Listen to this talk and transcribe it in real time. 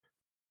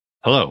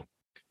Hello,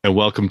 and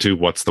welcome to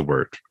What's the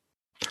Word,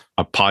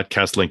 a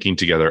podcast linking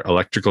together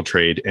electrical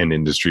trade and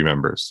industry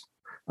members.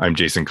 I'm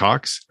Jason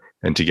Cox,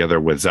 and together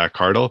with Zach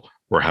Hardle,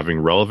 we're having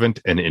relevant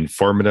and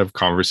informative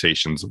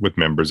conversations with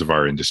members of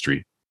our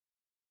industry.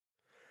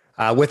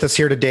 With us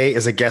here today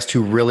is a guest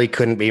who really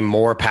couldn't be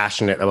more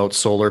passionate about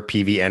solar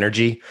PV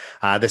energy.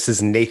 This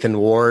is Nathan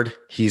Ward.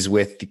 He's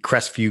with the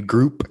Crestview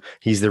Group.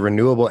 He's the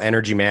renewable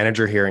energy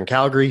manager here in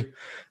Calgary.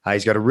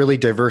 He's got a really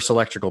diverse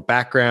electrical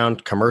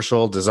background,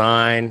 commercial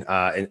design,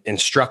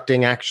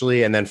 instructing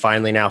actually, and then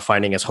finally now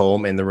finding his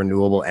home in the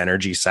renewable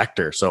energy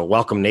sector. So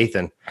welcome,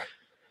 Nathan.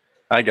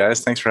 Hi,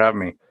 guys. Thanks for having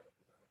me.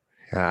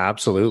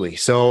 Absolutely.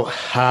 So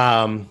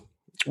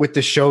with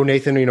the show,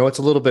 Nathan, it's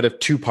a little bit of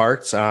two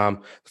parts.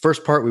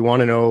 First part, we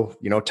want to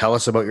know, tell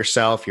us about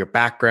yourself, your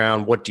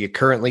background, what do you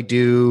currently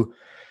do,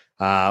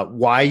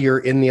 why you're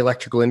in the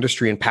electrical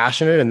industry and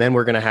passionate. And then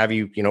we're going to have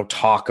you,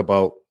 talk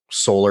about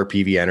solar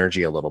PV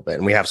energy a little bit.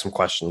 And we have some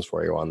questions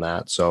for you on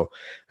that. So,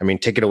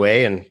 take it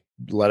away and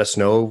let us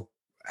know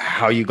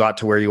how you got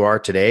to where you are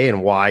today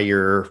and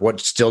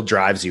what still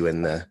drives you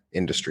in the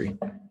industry.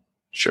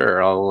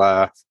 Sure.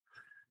 I'll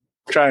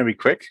try and be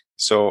quick.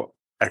 So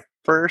I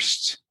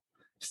first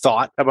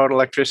thought about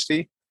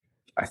electricity,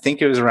 I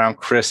think it was around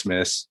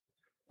Christmas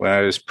when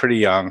I was pretty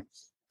young.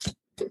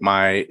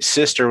 My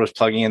sister was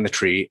plugging in the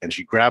tree and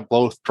she grabbed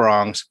both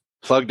prongs,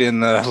 plugged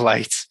in the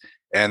lights,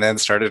 and then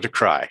started to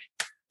cry.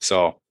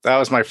 So that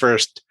was my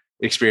first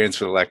experience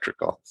with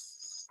electrical.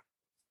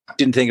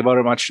 Didn't think about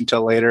it much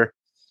until later.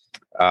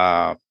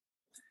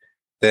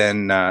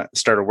 Then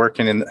started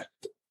working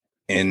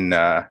in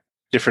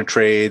different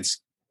trades,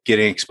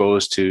 getting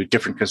exposed to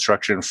different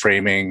construction,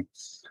 framing,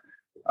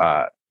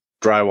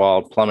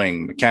 drywall,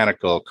 plumbing,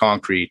 mechanical,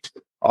 concrete,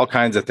 all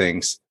kinds of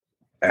things.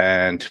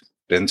 And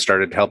then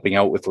started helping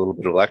out with a little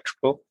bit of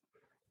electrical.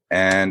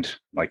 And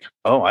like,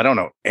 I don't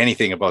know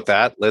anything about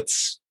that.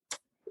 Let's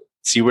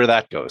see where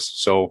that goes.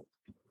 So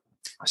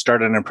I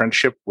started an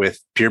apprenticeship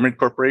with Pyramid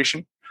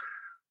Corporation,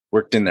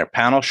 worked in their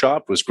panel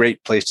shop. It was a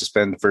great place to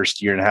spend the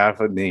first year and a half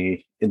in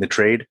the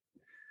trade.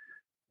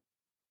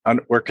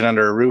 Working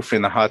under a roof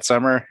in the hot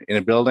summer in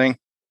a building,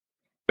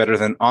 better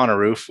than on a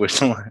roof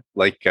with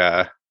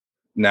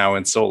now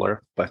in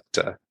solar, but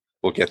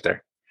we'll get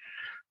there.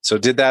 So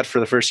did that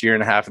for the first year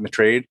and a half in the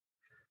trade.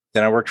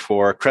 Then I worked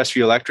for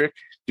Crestview Electric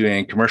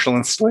doing commercial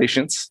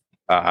installations.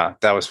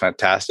 That was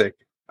fantastic.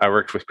 I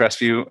worked with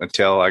Crestview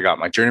until I got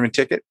my journeyman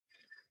ticket.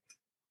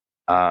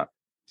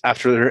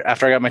 After I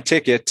got my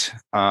ticket,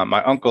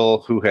 my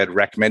uncle, who had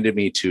recommended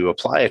me to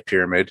apply at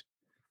Pyramid,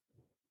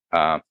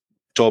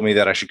 told me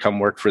that I should come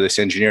work for this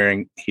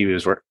engineering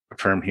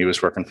firm he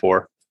was working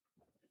for.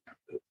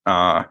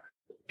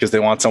 Because they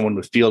want someone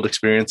with field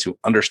experience who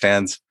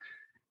understands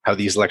how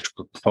these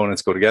electrical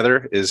components go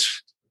together,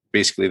 is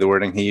basically the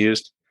wording he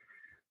used.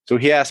 So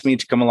he asked me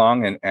to come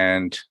along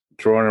and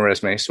throw in a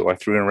resume. So I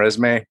threw in a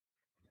resume,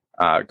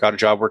 got a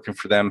job working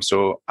for them.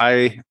 So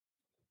I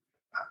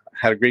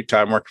had a great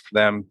time working for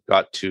them,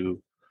 got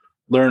to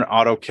learn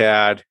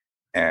AutoCAD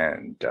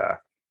and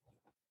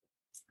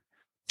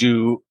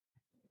do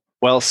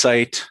well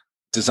site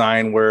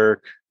design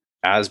work,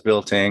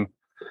 as-builting.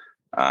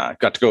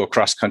 Got to go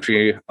across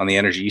country on the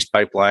Energy East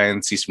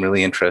pipeline, see some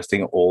really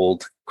interesting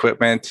old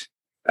equipment.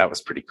 That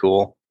was pretty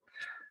cool.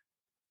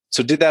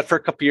 So did that for a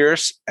couple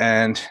years.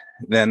 And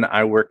then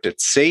I worked at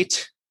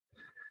SAIT,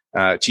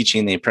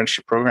 teaching the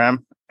apprenticeship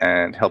program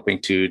and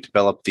helping to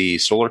develop the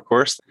solar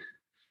course.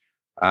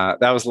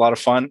 That was a lot of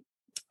fun.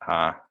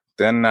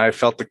 Then I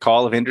felt the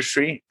call of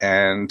industry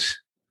and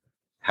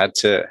had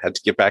to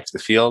get back to the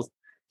field.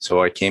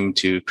 So I came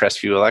to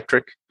Crestview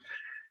Electric,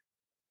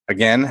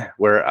 again,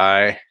 where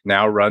I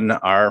now run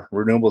our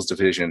renewables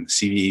division,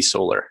 CVE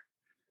Solar.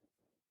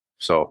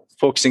 So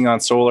focusing on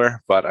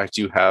solar, but I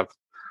do have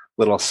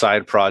little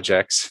side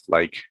projects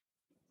like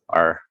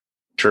our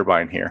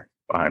turbine here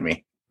behind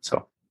me.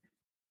 So.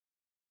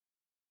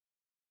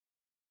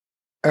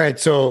 All right.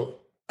 So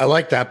I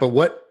like that, but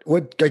what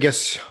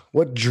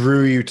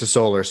drew you to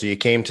solar? So you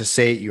came to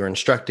SAIT, you were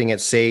instructing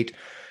at SAIT.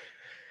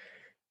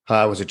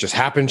 Was it just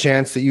happen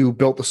chance that you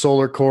built the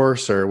solar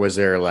course, or was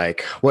there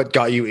what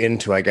got you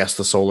into,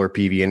 the solar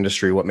PV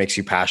industry? What makes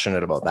you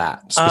passionate about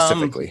that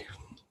specifically?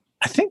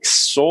 I think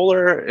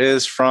solar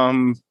is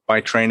from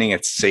my training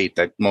at SAIT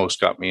that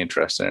most got me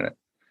interested in it.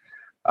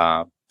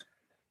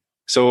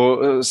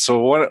 So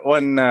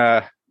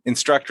one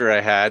instructor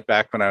I had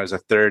back when I was a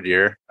third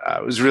year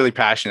was really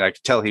passionate. I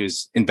could tell he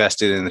was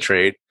invested in the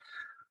trade.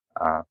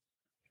 And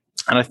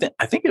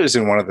I think it was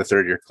in one of the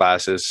third year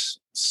classes.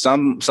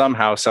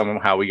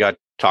 Somehow we got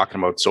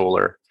talking about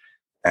solar,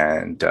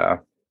 and I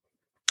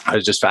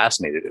was just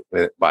fascinated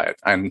by it.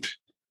 And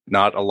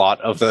not a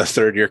lot of the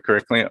third year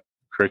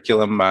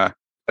curriculum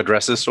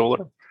addresses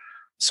solar,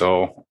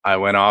 so I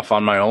went off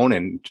on my own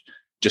and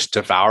just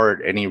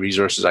devoured any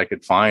resources I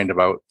could find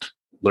about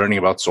learning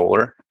about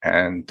solar,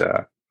 and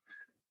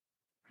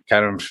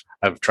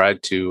I've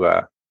tried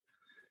to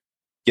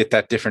get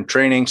that different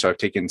training. So I've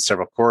taken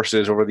several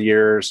courses over the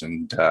years,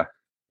 and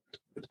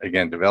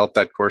again, developed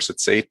that course at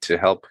SAIT to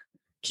help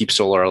keep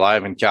solar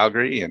alive in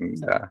Calgary.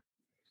 And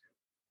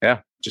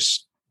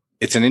just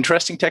it's an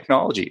interesting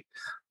technology.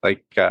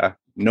 Like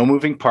no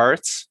moving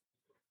parts.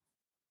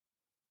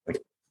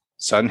 Like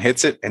sun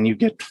hits it and you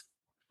get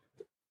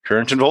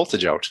current and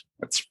voltage out.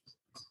 It's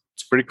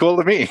pretty cool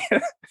to me.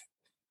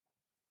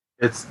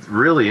 It's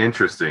really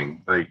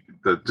interesting. Like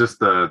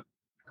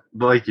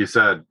like you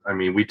said, I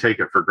mean, we take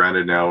it for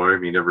granted now. I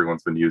mean,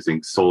 everyone's been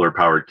using solar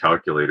powered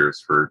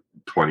calculators for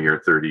 20 or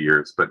 30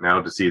 years, but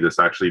now to see this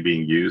actually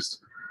being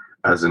used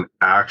as an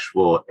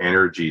actual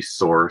energy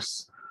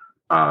source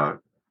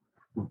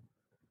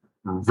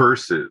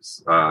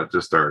versus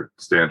just our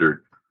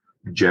standard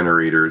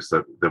generators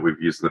that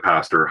we've used in the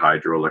past, or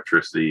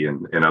hydroelectricity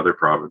in other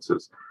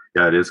provinces.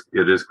 Yeah,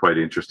 it is quite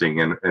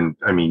interesting. And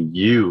I mean,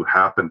 you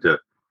happen to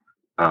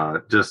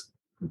just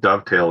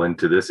dovetail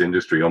into this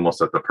industry almost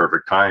at the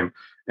perfect time.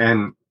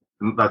 And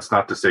that's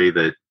not to say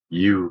that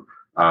you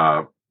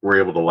were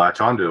able to latch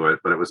onto it,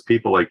 but it was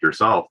people like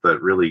yourself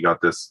that really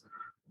got this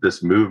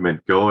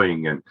movement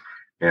going.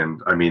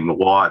 And I mean, the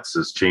Watts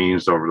has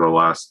changed over the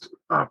last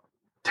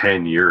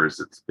 10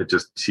 years. It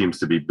just seems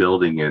to be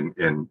building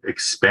and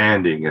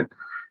expanding,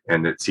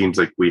 and it seems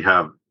like we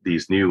have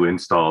these new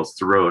installs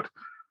throughout.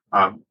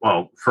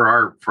 Well,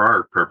 for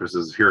our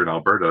purposes here in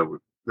Alberta,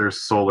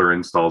 there's solar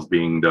installs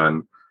being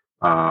done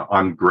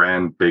on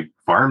grand big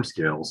farm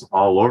scales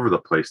all over the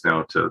place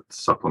now to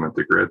supplement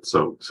the grid.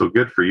 So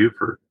good for you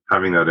for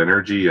having that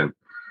energy and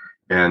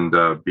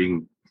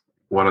being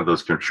one of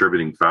those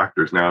contributing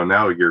factors.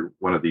 Now you're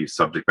one of these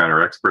subject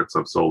matter experts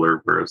of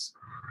solar, whereas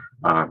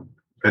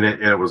and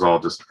it was all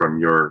just from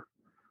your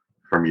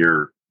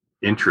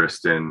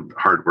interest and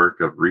hard work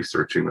of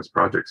researching this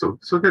project.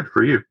 So good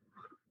for you.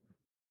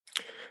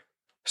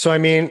 So, I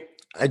mean,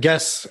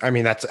 that's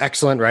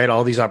excellent, right?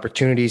 All these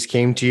opportunities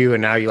came to you,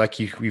 and now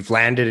you've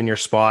landed in your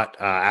spot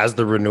as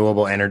the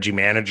renewable energy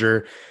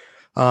manager.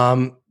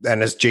 And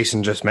as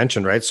Jason just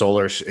mentioned, right,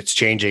 solar, it's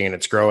changing and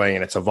it's growing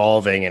and it's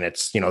evolving, and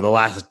it's, the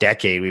last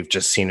decade we've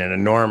just seen an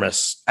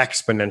enormous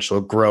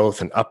exponential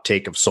growth and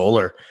uptake of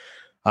solar.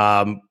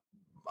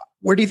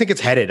 Where do you think it's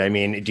headed? I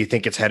mean, do you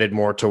think it's headed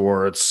more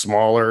towards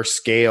smaller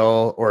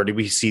scale, or do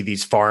we see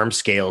these farm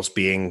scales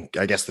being,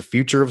 I guess, the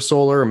future of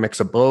solar, a mix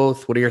of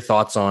both? What are your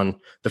thoughts on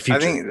the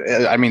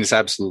future? I mean, it's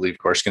absolutely, of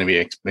course, going to be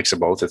a mix of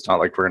both. It's not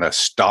like we're going to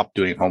stop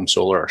doing home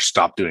solar or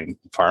stop doing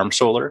farm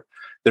solar.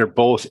 They're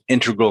both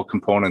integral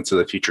components of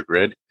the future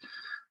grid.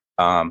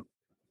 I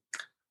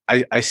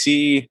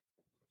see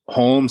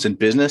homes and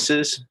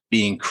businesses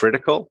being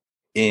critical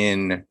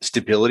in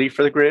stability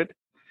for the grid,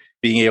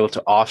 being able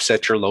to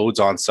offset your loads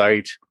on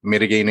site,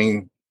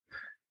 mitigating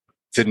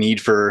the need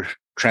for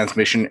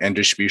transmission and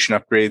distribution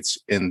upgrades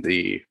in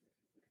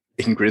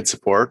grid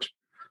support,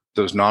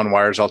 those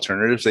non-wires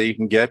alternatives that you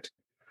can get,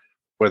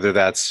 whether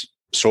that's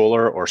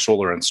solar or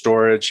solar and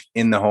storage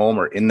in the home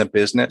or in the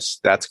business.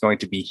 That's going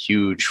to be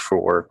huge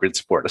for grid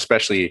support,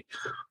 especially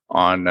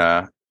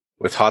on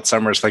with hot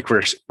summers like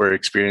we're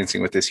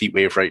experiencing with this heat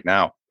wave right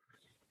now.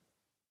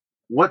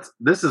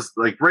 This is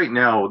like right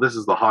now, this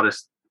is the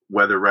hottest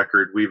weather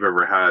record we've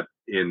ever had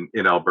in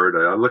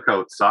Alberta. I look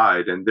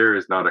outside and there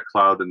is not a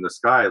cloud in the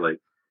sky. Like,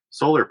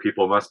 solar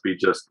people must be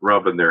just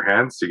rubbing their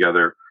hands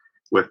together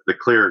with the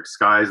clear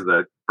skies of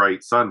that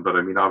bright sun. But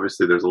I mean,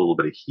 obviously there's a little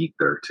bit of heat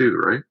there too,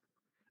 right?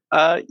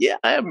 Yeah,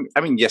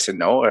 I mean, yes and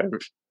no.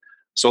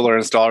 Solar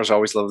installers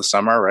always love the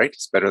summer, right?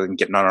 It's better than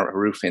getting on a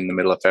roof in the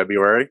middle of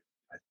February.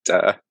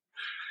 But,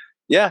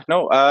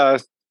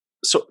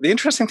 so the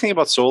interesting thing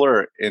about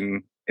solar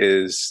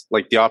is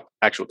like the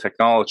actual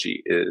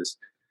technology is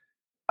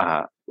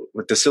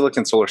with the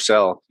silicon solar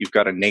cell, you've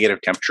got a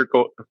negative temperature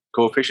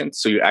coefficient,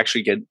 so you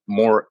actually get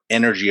more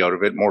energy out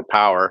of it, more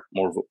power,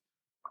 more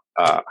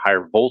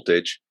higher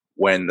voltage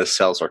when the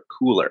cells are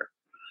cooler.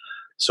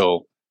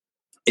 So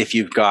if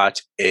you've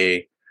got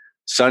a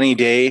sunny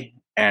day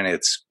and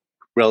it's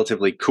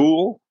relatively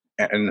cool,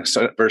 and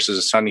versus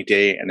a sunny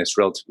day and it's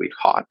relatively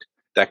hot,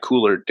 that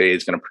cooler day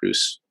is going to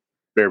produce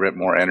a fair bit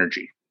more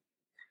energy.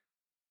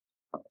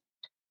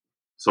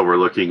 So we're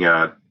looking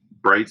at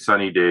bright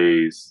sunny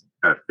days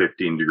at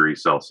 15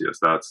 degrees Celsius.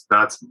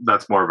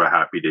 That's more of a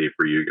happy day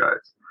for you guys.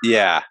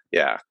 Yeah.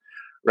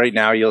 Right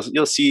now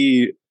you'll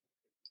see a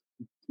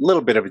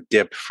little bit of a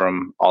dip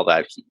from all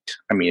that heat.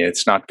 I mean,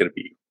 it's not going to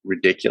be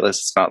ridiculous.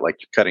 It's not like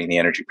you're cutting the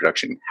energy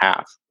production in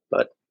half,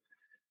 but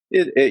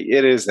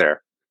it is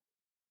there.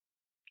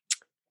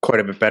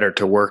 Quite a bit better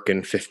to work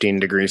in 15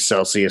 degrees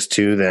Celsius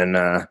too than,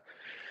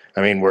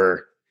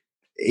 we're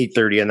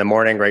 8:30 in the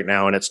morning right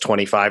now and it's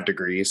 25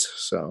 degrees.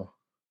 So.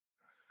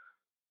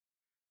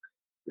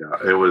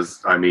 Yeah, it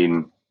was, I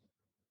mean,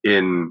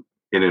 in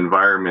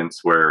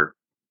environments where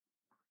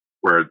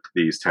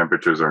these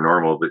temperatures are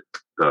normal,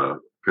 the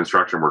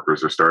construction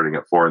workers are starting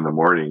at 4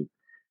 a.m.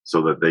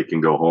 so that they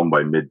can go home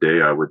by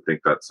midday. I would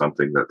think that's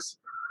something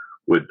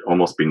would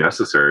almost be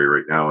necessary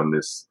right now in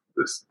this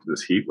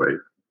heat wave.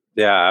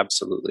 Yeah,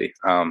 absolutely.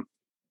 I'm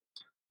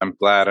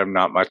glad I'm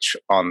not much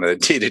on the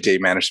day-to-day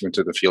management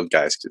of the field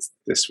guys, because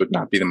this would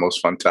not be the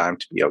most fun time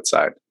to be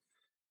outside.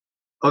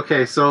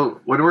 Okay,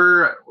 so when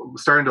we're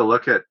starting to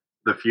look at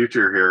the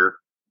future here,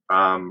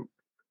 um,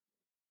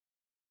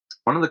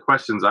 one of the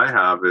questions I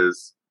have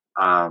is,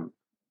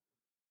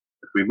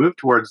 if we move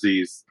towards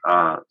these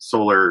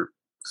solar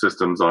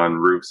systems on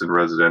roofs and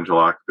residential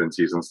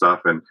occupancies and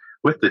stuff, and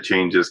with the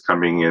changes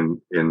coming in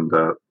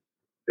the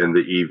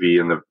EV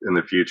in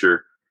the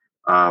future,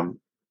 um,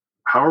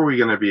 how are we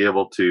going to be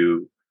able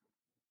to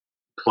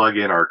plug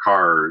in our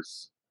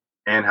cars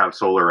and have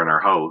solar in our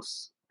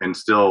house and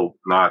still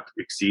not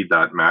exceed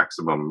that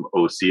maximum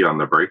OC on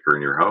the breaker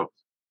in your house?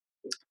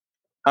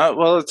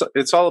 Well,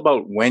 it's all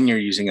about when you're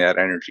using that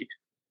energy.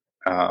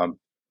 Um,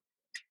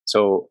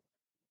 so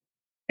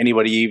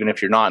anybody, even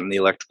if you're not in the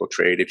electrical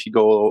trade, if you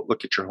go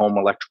look at your home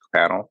electrical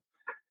panel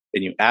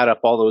and you add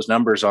up all those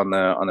numbers on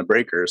the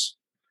breakers,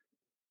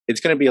 it's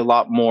going to be a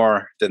lot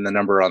more than the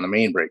number on the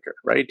main breaker,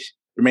 right?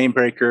 Your main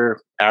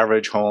breaker,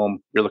 average home,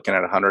 you're looking at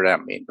a 100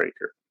 amp main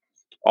breaker.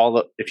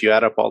 If you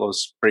add up all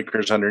those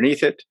breakers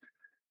underneath it,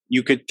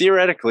 you could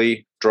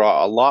theoretically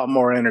draw a lot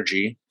more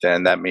energy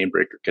than that main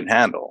breaker can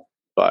handle,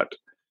 but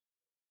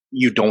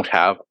you don't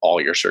have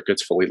all your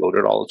circuits fully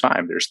loaded all the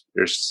time.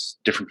 There's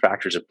different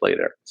factors at play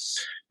there.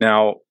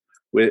 Now,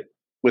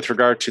 with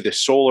regard to the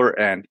solar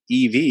and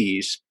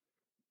EVs,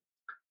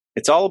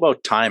 it's all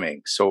about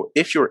timing. So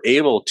if you're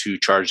able to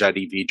charge that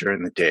EV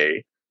during the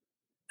day,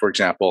 for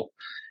example,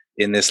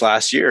 in this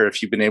last year,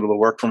 if you've been able to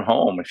work from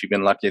home, if you've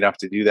been lucky enough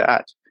to do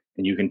that,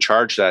 and you can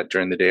charge that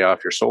during the day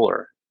off your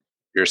solar,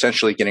 you're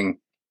essentially getting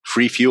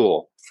free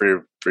fuel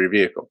for your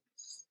vehicle.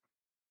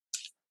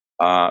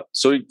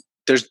 So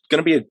there's going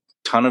to be a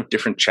ton of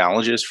different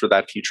challenges for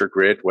that future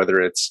grid, whether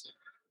it's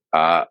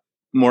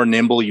more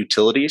nimble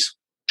utilities,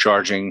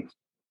 charging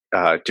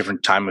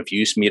different time of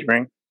use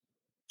metering,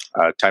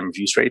 time of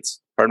use rates,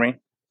 pardon me.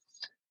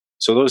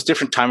 So those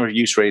different time of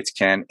use rates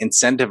can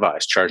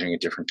incentivize charging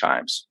at different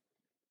times.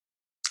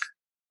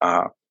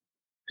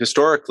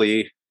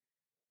 Historically,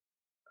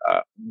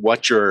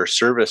 what your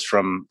service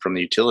from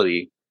the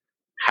utility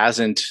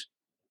hasn't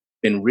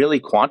been really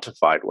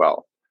quantified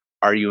well.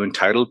 Are you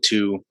entitled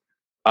to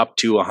up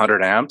to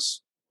 100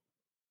 amps,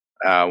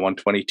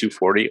 120,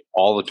 240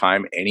 all the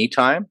time,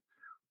 anytime?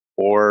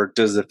 Or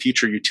does the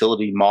future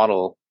utility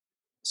model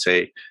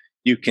say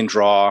you can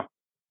draw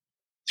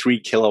 3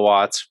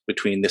 kilowatts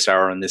between this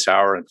hour and this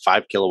hour and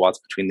 5 kilowatts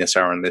between this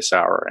hour and this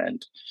hour,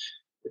 and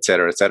et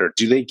cetera, et cetera?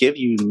 Do they give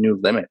you new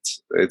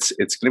limits? It's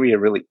going to be a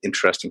really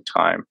interesting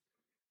time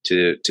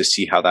to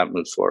see how that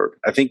moves forward.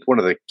 I think one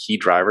of the key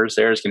drivers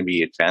there is going to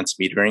be advanced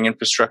metering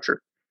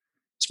infrastructure,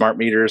 smart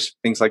meters,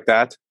 things like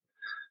that.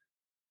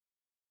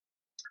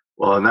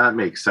 Well, and that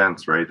makes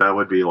sense, right? That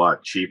would be a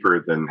lot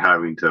cheaper than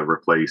having to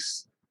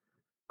replace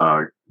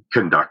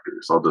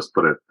conductors. I'll just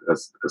put it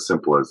as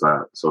simple as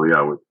that. So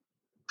yeah, with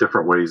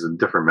different ways and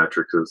different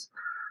metrics is,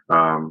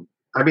 I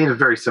mean, it's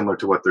very similar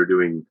to what they're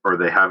doing or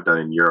they have done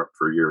in Europe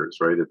for years,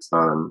 right? It's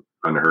not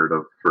unheard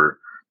of for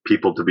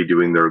people to be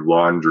doing their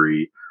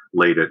laundry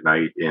late at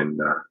night in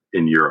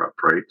Europe,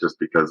 right? Just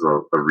because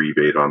of a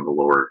rebate on the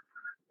lower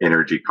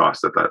energy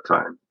cost at that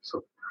time.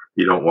 So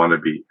you don't want to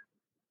be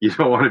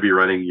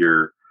running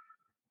your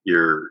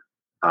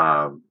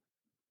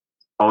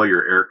all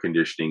your air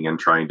conditioning and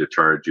trying to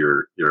charge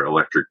your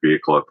electric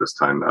vehicle at this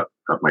time.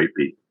 That might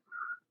be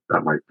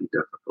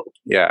difficult.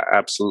 Yeah,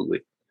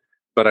 absolutely.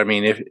 But I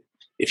mean,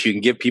 if you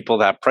can give people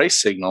that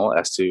price signal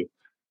as to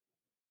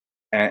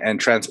and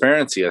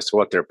transparency as to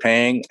what they're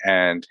paying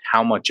and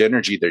how much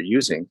energy they're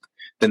using,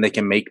 then they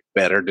can make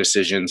better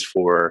decisions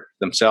for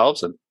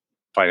themselves and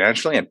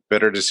financially, and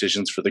better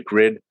decisions for the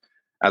grid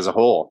as a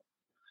whole.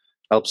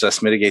 Helps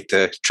us mitigate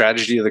the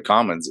tragedy of the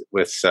commons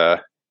with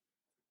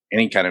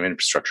any kind of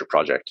infrastructure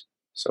project.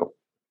 So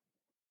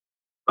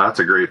that's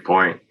a great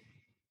point.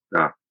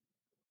 Yeah,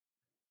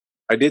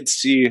 I did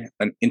see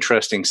an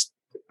interesting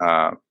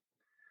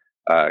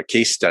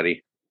case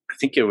study. I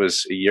think it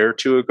was a year or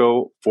two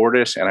ago.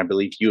 Fortis and I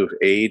believe U of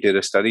A did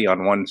a study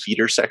on one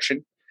feeder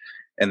section,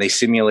 and they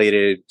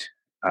simulated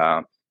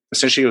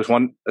essentially it was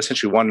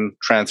one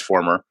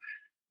transformer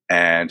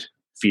and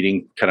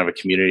feeding kind of a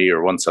community,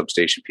 or one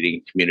substation feeding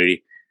a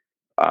community,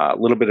 a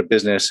little bit of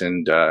business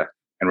and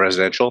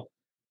residential.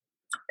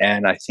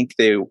 And I think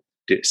they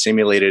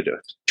simulated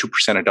a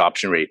 2%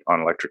 adoption rate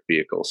on electric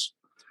vehicles.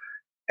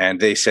 And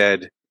they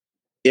said,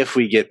 if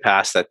we get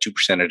past that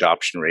 2%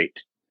 adoption rate,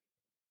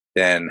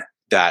 then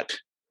that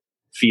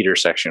feeder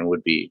section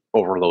would be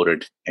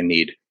overloaded and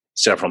need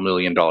several $1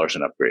 million in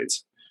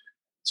upgrades.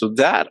 So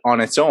that on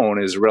its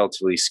own is a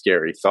relatively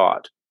scary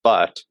thought.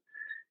 But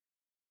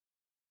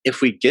if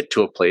we get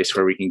to a place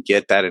where we can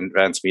get that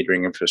advanced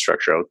metering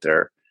infrastructure out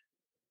there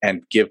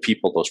and give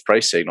people those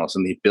price signals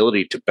and the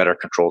ability to better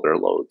control their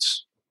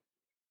loads,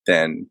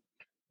 then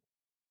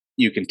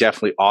you can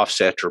definitely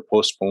offset or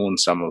postpone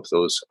some of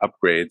those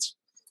upgrades,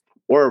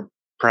 or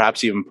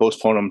perhaps even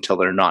postpone them until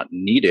they're not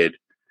needed,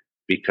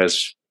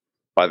 because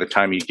by the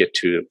time you get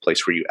to a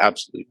place where you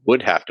absolutely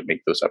would have to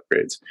make those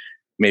upgrades,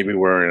 maybe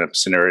we're in a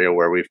scenario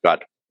where we've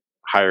got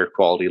higher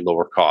quality,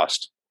 lower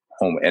cost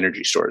home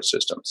energy storage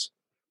systems.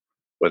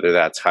 whether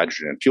that's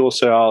hydrogen and fuel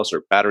cells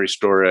or battery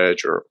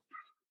storage or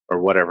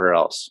whatever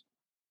else.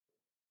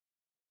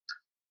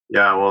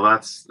 Yeah, well,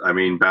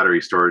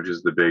 battery storage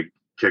is the big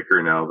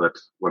kicker now. That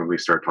when we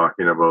start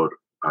talking about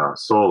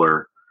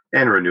solar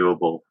and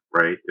renewable,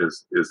 right,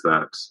 is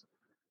that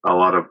a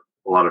lot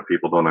of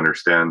people don't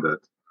understand that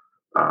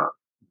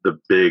the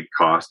big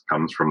cost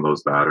comes from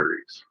those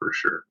batteries for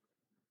sure.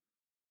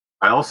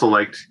 I also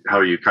liked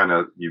how you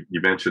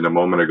you mentioned a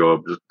moment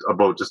ago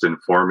about just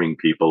informing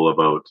people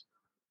about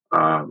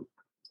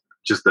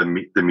just the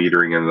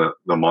metering and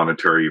the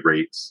monetary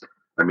rates.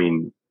 I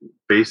mean,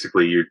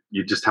 basically,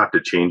 you just have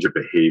to change a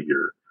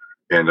behavior,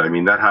 and I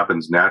mean that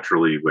happens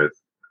naturally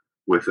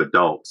with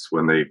adults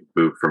when they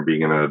move from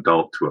being an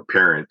adult to a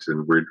parent,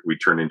 and we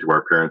turn into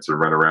our parents and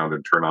run around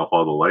and turn off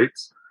all the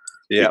lights.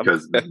 Yeah,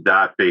 because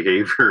that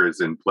behavior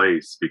is in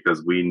place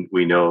because we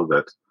know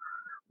that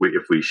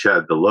if we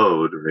shed the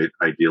load, right,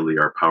 ideally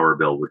our power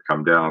bill would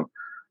come down.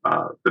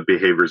 The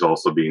behavior is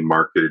also being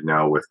marketed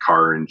now with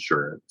car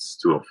insurance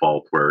to a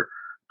fault where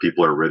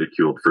people are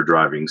ridiculed for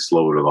driving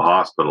slow to the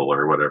hospital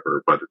or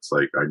whatever, but it's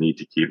like, I need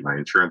to keep my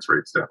insurance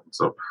rates down.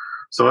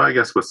 So I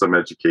guess with some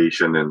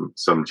education and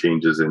some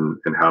changes in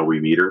how we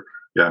meter,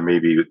 yeah,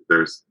 maybe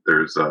there's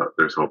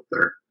hope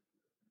there.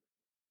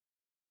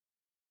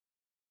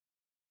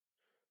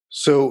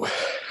 So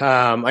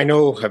I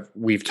know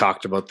we've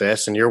talked about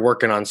this, and you're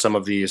working on some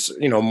of these,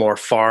 more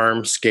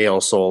farm scale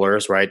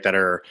solars, right, that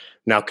are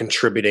now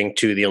contributing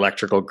to the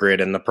electrical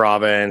grid in the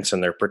province,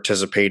 and they're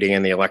participating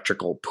in the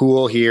electrical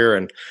pool here.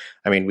 And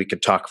I mean, we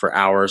could talk for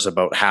hours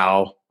about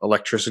how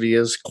electricity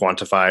is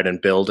quantified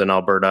and billed in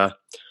Alberta,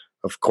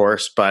 of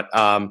course. But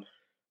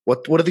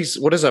what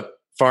does a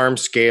farm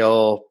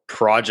scale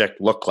project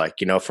look like?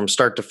 From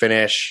start to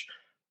finish?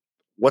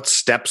 What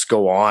steps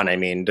go on? I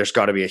mean, there's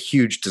got to be a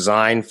huge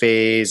design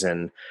phase.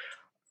 And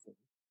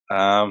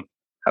how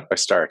do I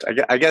start?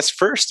 I guess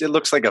first it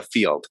looks like a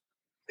field.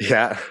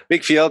 Yeah.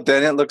 Big field.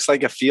 Then it looks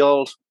like a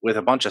field with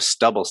a bunch of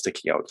stubble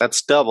sticking out. That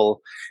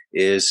stubble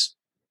is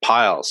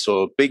piles.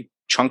 So big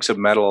chunks of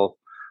metal,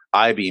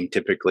 I-beam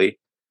typically,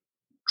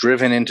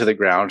 driven into the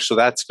ground. So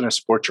that's going to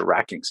support your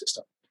racking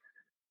system.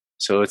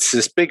 So it's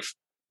this big,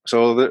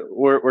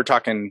 we're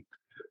talking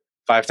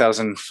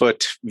 5,000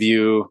 foot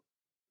view,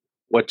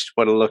 what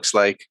it looks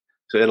like.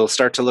 So it'll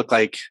start to look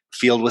like a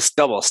field with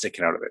stubble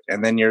sticking out of it.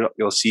 And then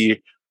you'll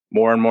see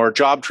more and more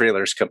job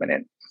trailers coming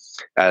in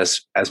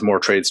as more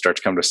trades start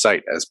to come to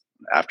site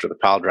after the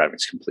pile driving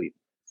is complete.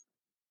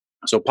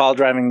 So pile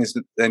driving is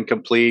then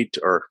complete,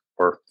 or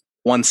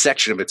one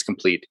section of it's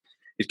complete.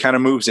 It kind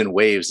of moves in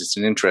waves. It's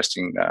an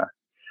interesting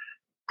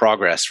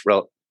progress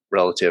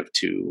relative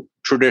to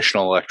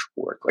traditional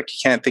electrical work. Like, you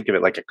can't think of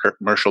it like a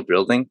commercial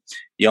building.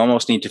 You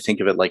almost need to think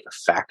of it like a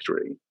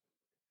factory.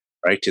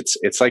 Right?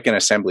 It's like an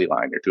assembly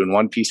line. You're doing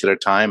one piece at a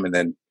time, and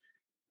then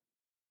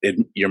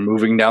you're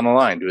moving down the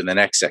line, doing the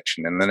next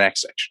section and the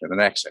next section and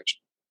the next section.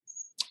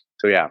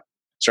 So yeah,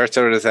 starts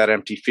out as that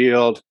empty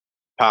field,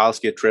 piles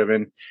get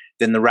driven,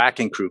 then the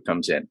racking crew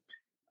comes in.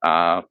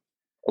 A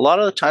lot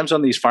of the times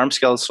on these farm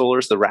scale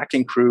solars, the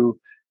racking crew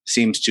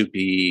seems to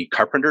be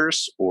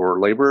carpenters or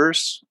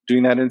laborers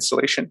doing that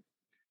installation.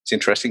 It's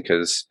interesting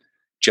because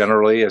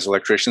generally as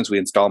electricians, we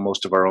install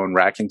most of our own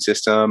racking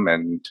system,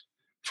 and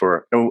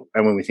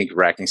when we think of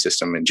racking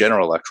system in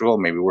general electrical,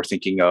 maybe we're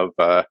thinking of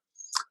a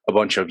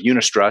bunch of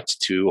unistruts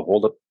to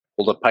hold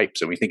up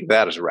pipes, and we think of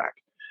that as a rack.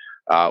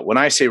 When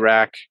I say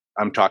rack,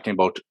 I'm talking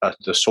about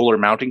the solar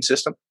mounting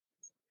system.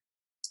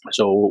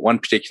 So one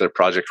particular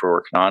project we're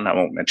working on, I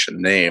won't mention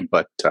the name,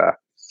 but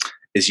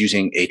is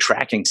using a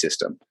tracking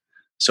system.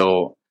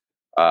 So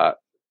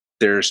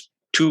there's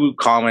two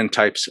common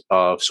types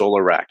of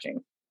solar racking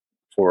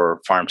for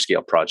farm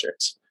scale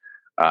projects.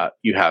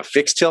 You have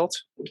fixed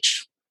tilt,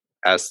 which,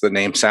 as the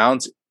name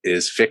sounds,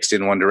 is fixed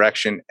in one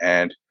direction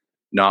and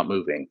not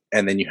moving.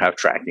 And then you have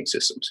tracking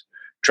systems.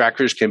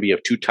 Trackers can be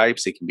of two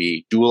types. They can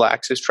be dual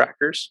axis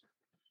trackers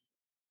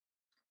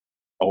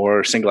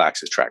or single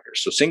axis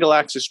trackers. So single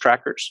axis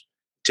trackers,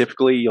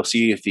 typically you'll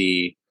see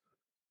the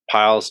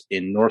piles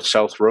in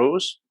north-south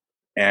rows,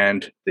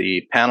 and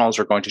the panels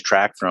are going to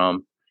track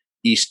from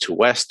east to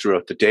west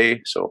throughout the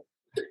day. So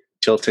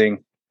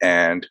tilting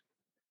and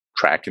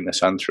tracking the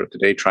sun throughout the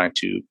day, trying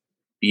to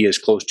be as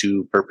close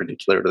to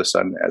perpendicular to the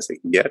sun as they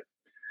can get.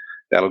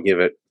 That'll give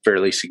it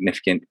fairly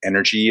significant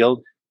energy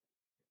yield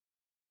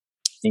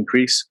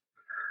increase.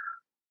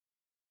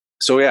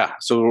 So yeah,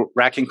 so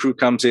racking crew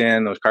comes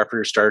in, those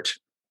carpenters start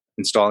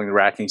installing the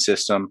racking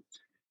system,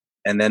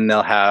 and then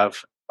they'll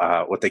have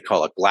what they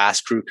call a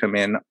glass crew come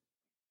in.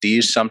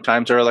 These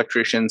sometimes are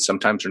electricians,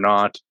 sometimes are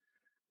not.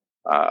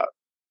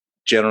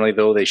 Generally,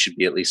 though, they should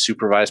be at least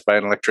supervised by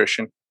an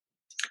electrician.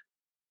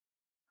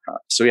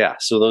 So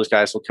those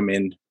guys will come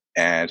in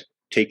and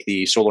take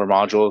the solar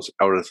modules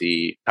out of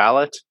the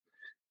pallet,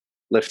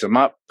 lift them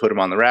up, put them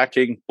on the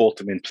racking, bolt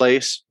them in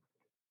place,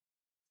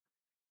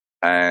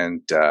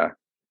 and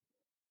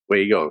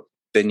away you go.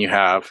 Then you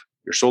have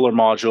your solar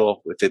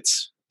module with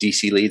its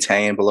DC leads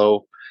hanging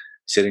below,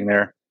 sitting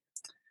there.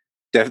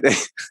 Definitely,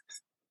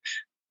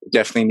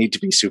 definitely need to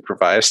be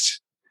supervised.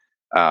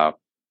 I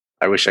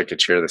wish I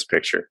could share this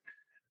picture.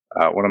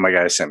 One of my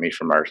guys sent me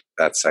from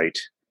that site.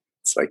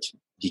 It's like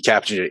he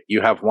captured it.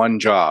 You have one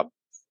job,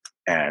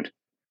 and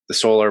the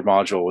solar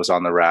module was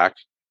on the rack,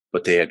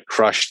 but they had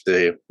crushed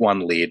the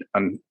one lead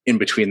in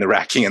between the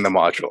racking and the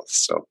modules.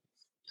 So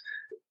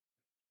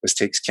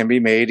mistakes can be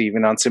made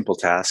even on simple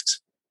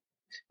tasks.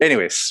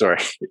 Anyways, sorry,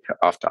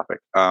 off topic.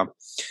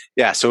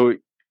 So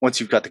once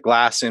you've got the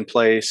glass in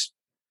place,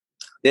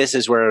 this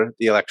is where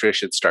the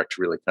electricians start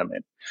to really come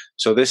in.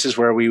 So this is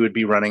where we would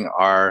be running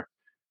our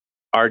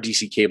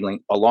DC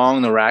cabling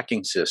along the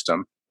racking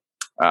system,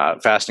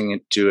 fastening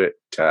into it.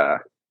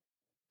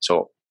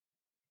 So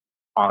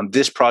on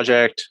this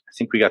project, I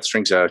think we got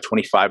strings out of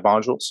 25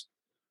 modules.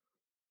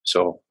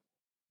 So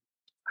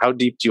how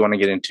deep do you want to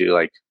get into,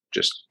 like,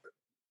 just...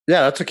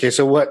 Yeah, that's okay.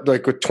 So what,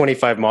 like with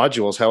 25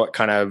 modules, what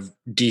kind of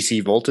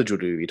DC voltage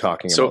would we be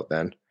talking about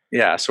then?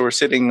 Yeah, so we're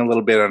sitting a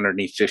little bit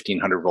underneath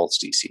 1500 volts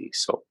DC.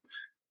 So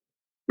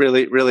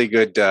really, really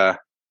good,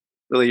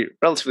 really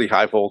relatively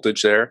high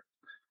voltage there.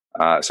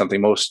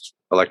 Something most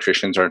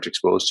electricians aren't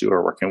exposed to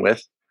or working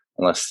with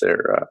unless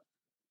they're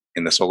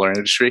in the solar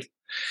industry.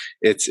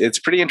 It's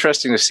pretty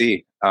interesting to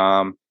see.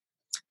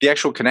 The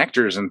actual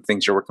connectors and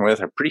things you're working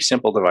with are pretty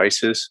simple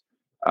devices.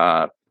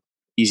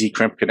 Easy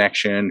crimp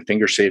connection,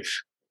 finger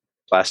safe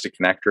plastic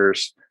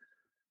connectors.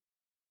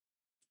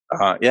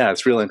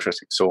 It's real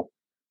interesting. So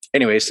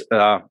anyways,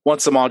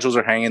 once the modules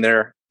are hanging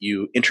there,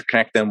 you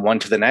interconnect them one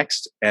to the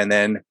next, and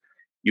then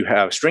you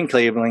have string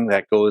cabling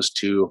that goes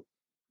to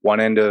one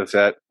end of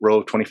that row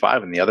of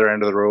 25 and the other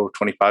end of the row of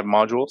 25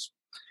 modules.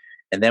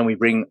 And then we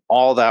bring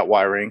all that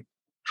wiring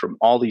from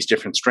all these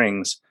different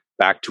strings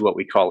back to what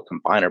we call a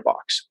combiner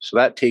box. So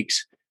that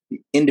takes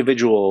the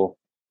individual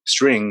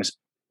strings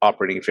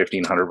operating at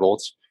 1500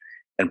 volts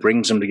and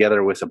brings them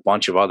together with a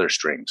bunch of other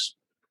strings.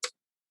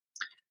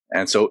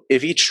 And so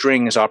if each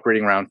string is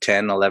operating around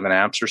 10, 11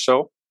 amps or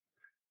so,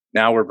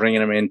 now we're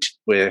bringing them in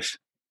with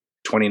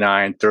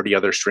 29, 30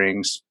 other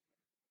strings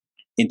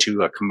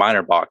into a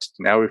combiner box.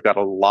 Now we've got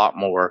a lot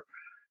more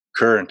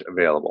current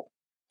available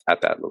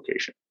at that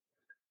location.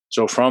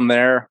 So from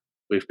there,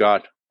 we've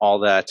got all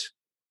that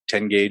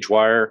 10 gauge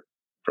wire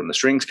from the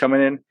strings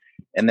coming in,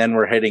 and then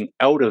we're heading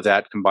out of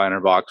that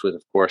combiner box with,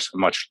 of course, a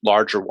much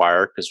larger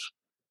wire, because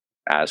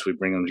as we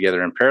bring them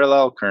together in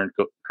parallel,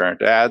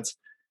 current adds.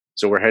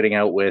 So we're heading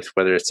out with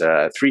whether it's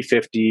a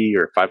 350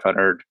 or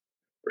 500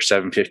 or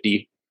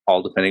 750,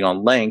 all depending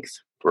on length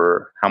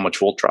for how much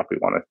volt drop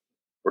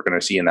we're going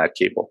to see in that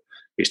cable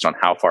based on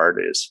how far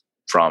it is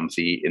from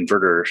the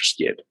inverter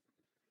skid.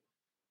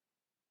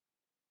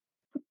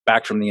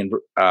 Back from the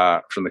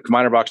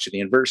combiner box to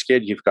the inverter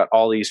skid, you've got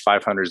all these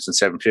 500s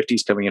and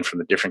 750s coming in from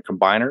the different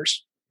combiners.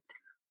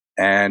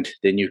 And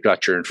then you've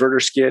got your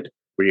inverter skid,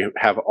 where you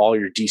have all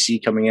your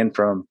DC coming in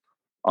from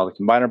all the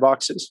combiner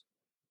boxes.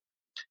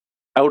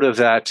 Out of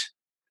that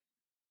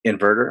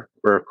inverter,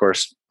 we're, of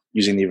course,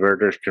 using the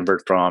inverter to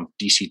convert from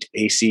DC to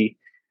AC.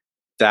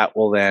 That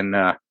will then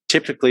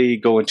typically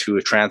go into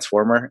a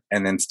transformer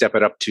and then step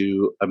it up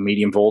to a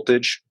medium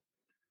voltage.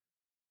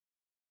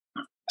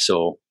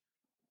 So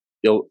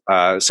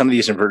some of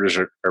these inverters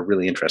are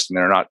really interesting.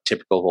 They're not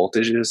typical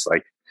voltages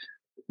like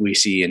we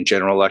see in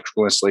general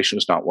electrical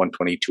installations, not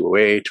 120,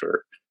 208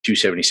 or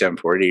 277,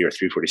 480 or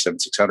 347,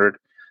 600.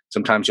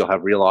 Sometimes you'll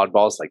have real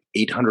oddballs like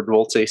 800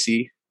 volts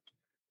AC.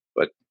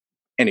 But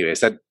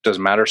anyways, that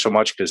doesn't matter so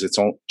much because it's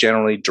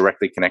generally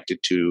directly connected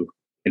to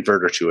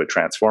inverter to a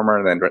transformer.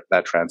 And then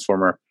that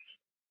transformer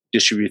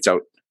distributes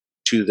out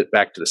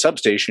back to the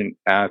substation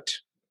at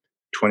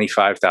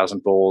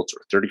 25,000 volts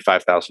or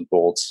 35,000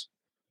 volts,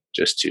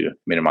 just to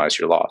minimize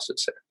your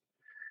losses there.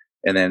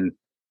 And then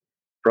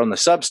from the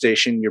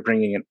substation, you're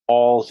bringing in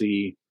all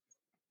the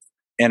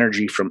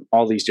energy from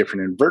all these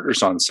different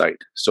inverters on site.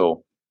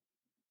 So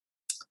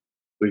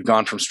we've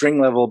gone from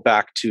string level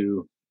back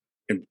to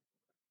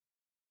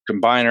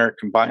combiner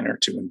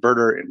to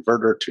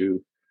inverter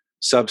to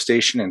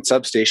substation, and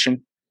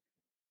substation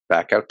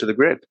back out to the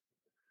grid.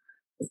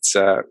 It's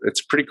a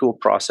pretty cool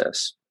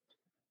process.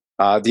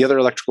 The other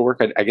electrical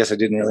work I guess I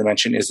didn't really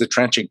mention is the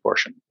trenching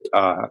portion.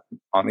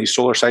 On these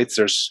solar sites,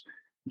 there's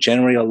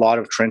generally a lot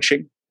of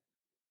trenching.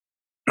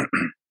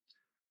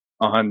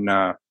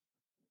 On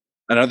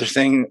another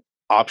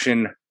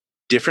option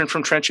different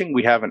from trenching,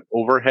 we have an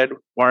overhead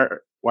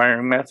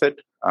wiring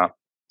method.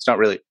 It's not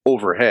really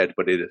overhead,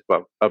 but it is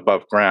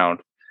above ground.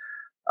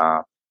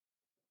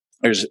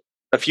 There's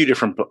a few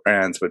different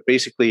brands, but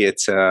basically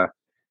it's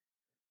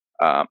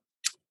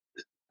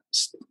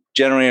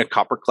generally a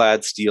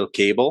copper-clad steel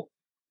cable.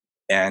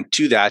 And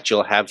to that,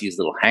 you'll have these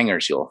little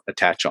hangers you'll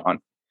attach on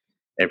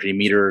every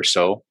meter or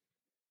so.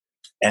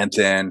 And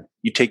then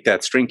you take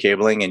that string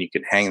cabling and you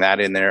can hang that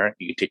in there.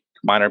 You can take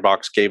combiner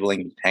box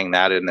cabling and hang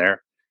that in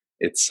there.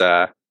 It's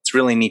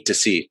really neat to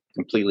see.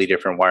 Completely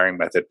different wiring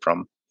method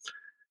from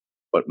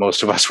what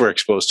most of us were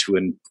exposed to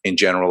in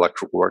general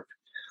electrical work.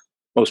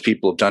 Most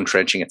people have done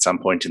trenching at some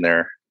point in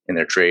their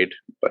trade,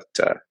 but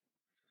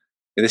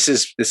this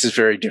is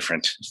very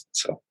different.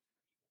 So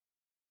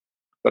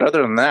But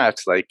other than that,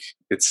 like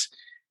it's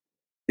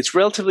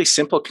relatively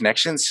simple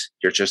connections.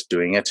 You're just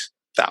doing it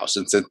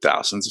thousands and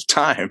thousands of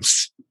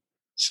times.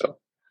 So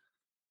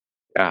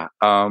yeah.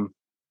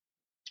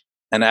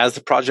 And as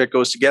the project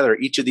goes together,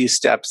 each of these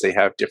steps, they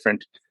have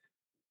different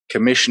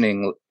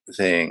commissioning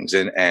things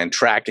and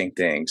tracking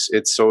things.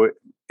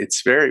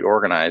 It's very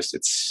organized.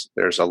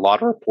 There's a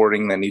lot of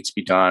reporting that needs to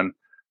be done,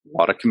 a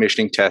lot of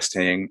commissioning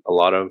testing, a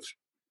lot of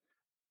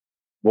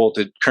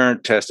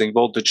current testing,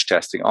 voltage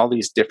testing, all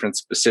these different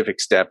specific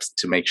steps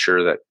to make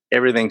sure that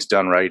everything's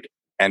done right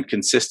and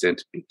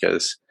consistent,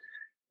 because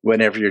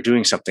whenever you're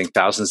doing something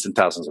thousands and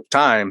thousands of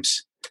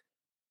times,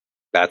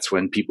 that's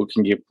when people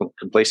can get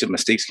complacent,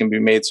 mistakes can be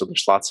made. So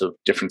there's lots of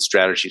different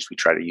strategies we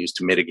try to use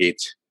to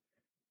mitigate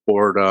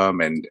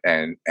boredom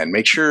and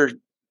make sure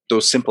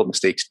those simple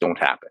mistakes don't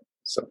happen.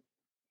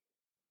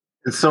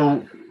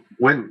 So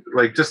when,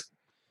 like, just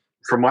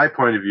from my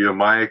point of view and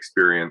my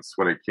experience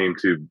when it came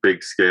to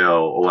big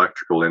scale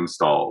electrical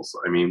installs,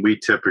 I mean, we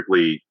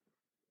typically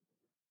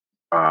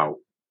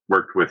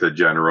worked with a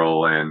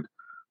general, and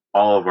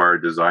all of our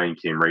design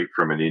came right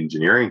from an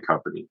engineering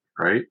company,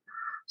 right?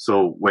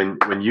 So when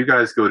you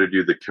guys go to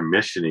do the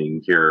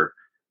commissioning here,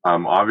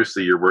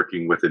 obviously you're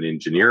working with an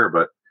engineer,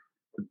 but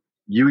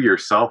you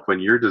yourself, when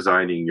you're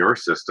designing your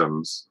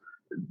systems,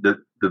 do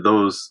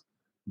those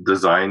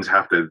designs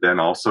have to then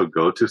also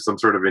go to some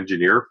sort of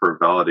engineer for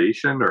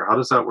validation, or how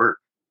does that work?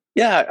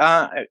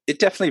 Yeah, it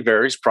definitely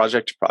varies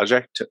project to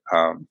project.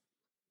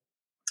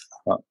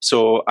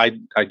 So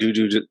I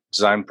do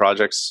design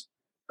projects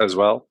as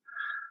well.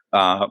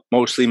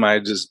 Mostly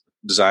my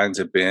designs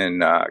have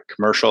been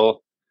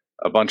commercial,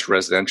 a bunch of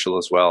residential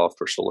as well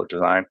for solar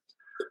design.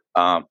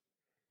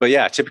 But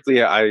yeah,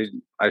 typically I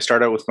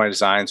start out with my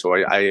design. So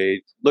I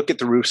look at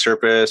the roof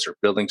surface or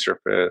building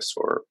surface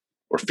or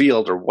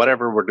field or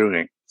whatever we're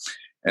doing,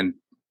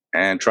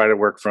 and try to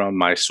work from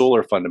my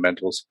solar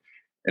fundamentals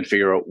and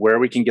figure out where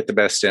we can get the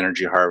best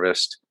energy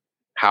harvest,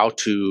 how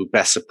to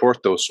best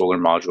support those solar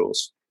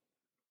modules,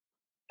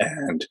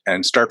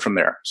 and start from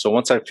there. So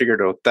once I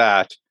figured out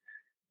that,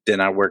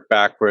 then I work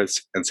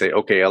backwards and say,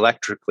 okay,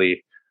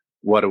 electrically,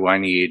 what do I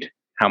need?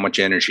 How much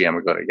energy am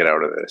I going to get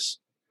out of this?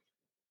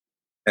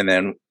 And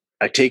then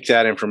I take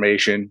that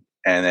information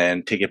and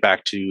then take it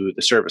back to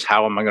the service.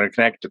 How am I going to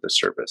connect to the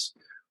service?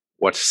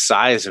 What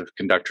size of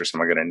conductors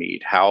am I going to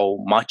need? How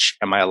much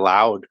am I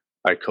allowed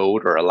by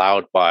code or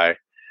allowed by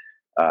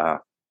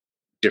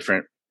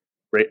different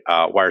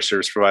wire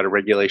service provider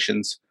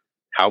regulations?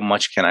 How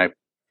much can I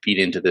feed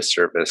into this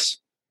service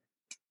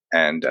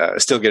and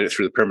still get it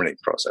through the permitting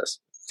process?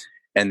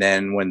 And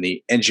then when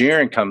the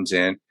engineering comes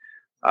in,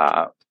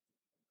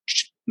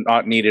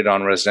 not needed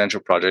on residential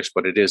projects,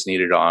 but it is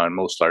needed on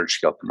most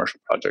large-scale commercial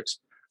projects.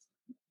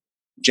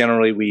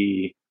 Generally,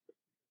 we,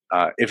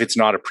 if it's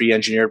not a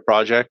pre-engineered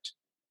project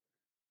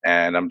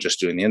and I'm just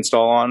doing the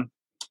install on,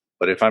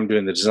 but if I'm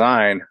doing the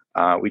design,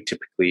 I would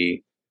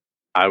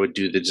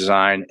do the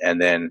design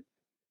and then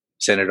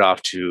send it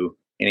off to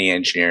any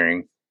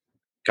engineering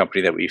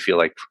company that we feel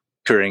like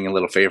currying a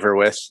little favor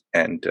with,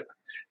 and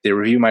they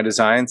review my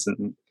designs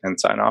and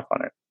sign off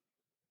on it.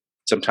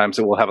 Sometimes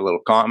we'll have a little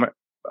comment,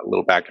 a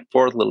little back and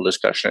forth, a little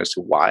discussion as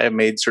to why I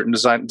made certain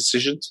design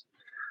decisions.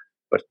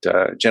 But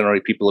generally,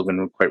 people have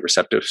been quite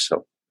receptive.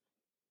 So,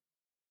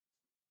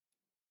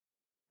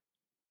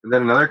 and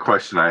then another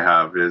question I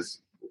have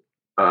is,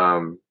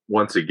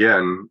 once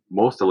again,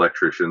 most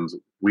electricians,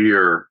 we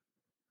are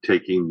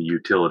taking the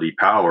utility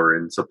power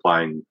and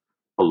supplying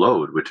a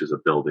load, which is a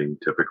building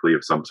typically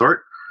of some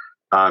sort.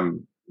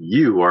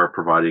 You are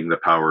providing the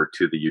power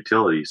to the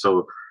utility.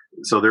 So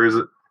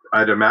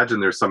I'd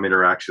imagine there's some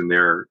interaction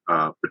there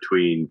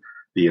between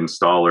the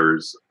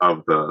installers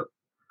of the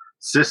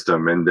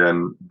system and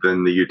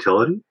then the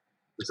utility.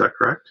 Is that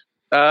correct?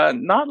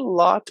 Not a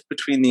lot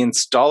between the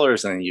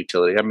installers and the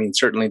utility. I mean,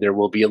 certainly there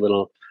will be a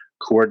little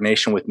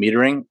coordination with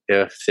metering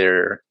if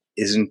there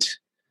isn't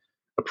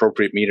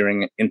appropriate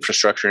metering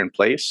infrastructure in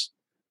place.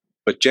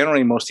 But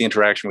generally, most of the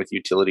interaction with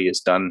utility is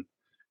done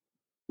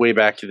way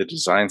back to the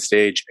design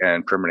stage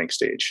and permitting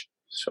stage.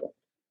 So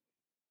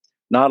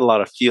not a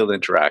lot of field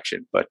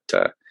interaction, but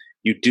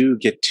you do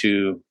get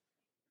to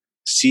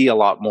see a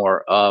lot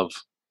more of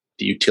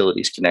the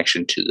utilities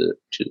connection to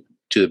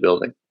the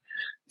building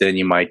than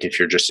you might if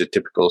you're just a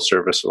typical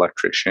service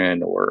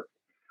electrician or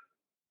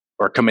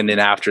coming in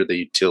after the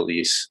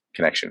utilities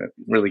connection. It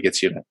really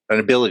gets you an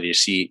ability to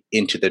see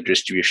into the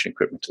distribution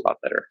equipment a lot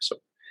better. So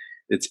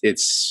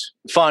it's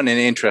fun and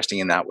interesting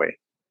in that way.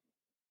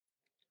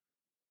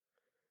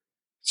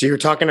 So you were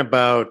talking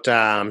about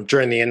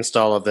during the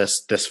install of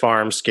this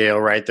farm scale,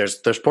 right?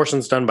 There's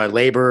portions done by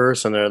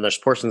laborers and there's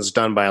portions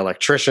done by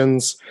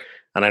electricians.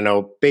 And I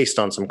know based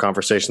on some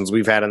conversations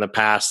we've had in the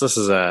past, this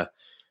is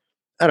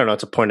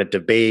it's a point of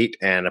debate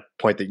and a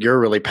point that you're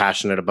really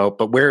passionate about.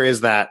 But where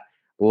is that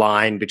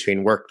line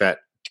between work that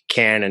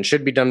can and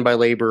should be done by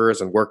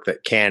laborers and work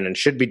that can and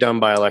should be done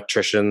by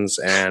electricians?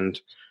 And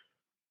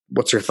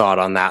what's your thought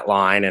on that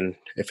line and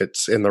if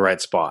it's in the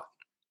right spot?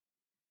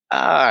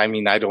 I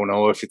mean, I don't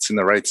know if it's in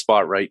the right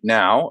spot right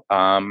now.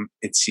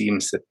 It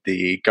seems that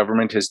the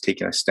government has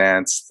taken a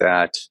stance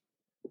that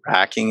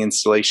racking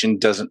installation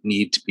doesn't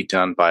need to be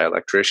done by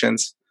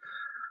electricians.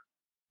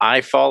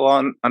 I fall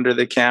on under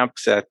the camp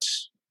that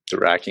the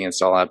racking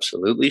install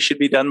absolutely should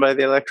be done by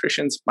the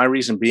electricians. My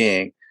reason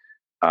being,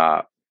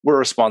 we're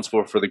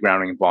responsible for the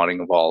grounding and bonding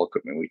of all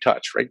equipment we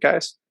touch, right,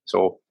 guys?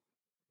 So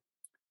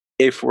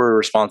if we're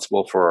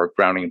responsible for our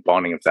grounding and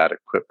bonding of that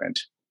equipment,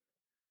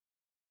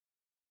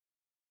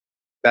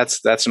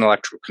 that's an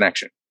electrical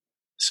connection.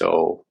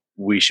 So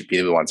we should be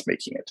the ones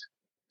making it.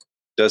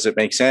 Does it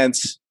make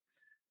sense?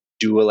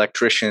 Do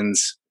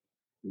electricians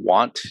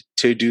want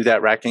to do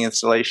that racking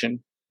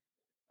installation?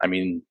 I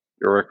mean,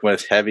 you're working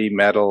with heavy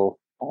metal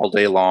all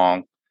day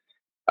long.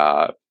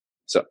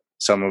 So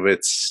some of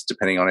it's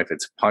depending on if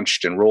it's a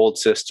punched and rolled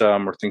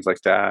system or things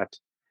like that.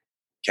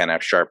 Can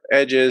have sharp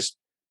edges.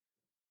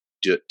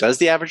 Does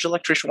the average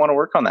electrician want to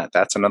work on that?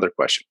 That's another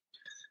question.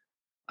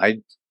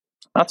 I'm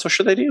not so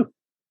sure they do.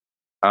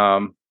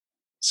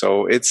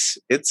 So it's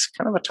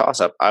kind of a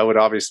toss-up. I would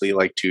obviously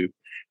like to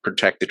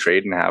protect the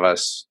trade and have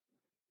us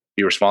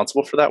be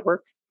responsible for that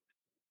work.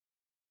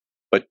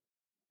 But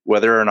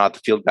whether or not the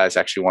field guys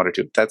actually want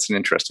to do it, that's an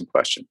interesting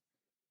question.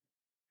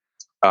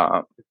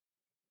 I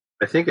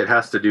think it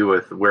has to do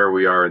with where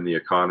we are in the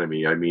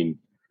economy. I mean,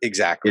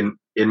 exactly.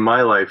 In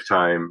my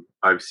lifetime,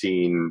 I've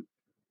seen,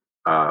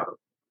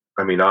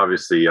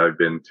 obviously I've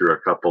been through a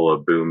couple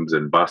of booms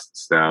and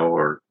busts now,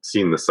 or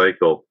seen the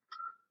cycle,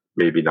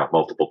 maybe not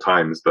multiple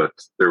times, but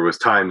there was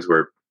times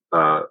where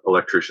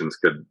electricians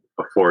could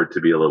afford to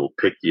be a little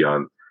picky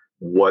on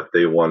what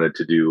they wanted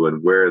to do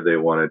and where they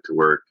wanted to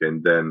work.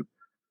 And then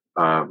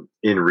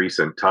in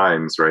recent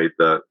times, right,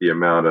 the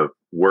amount of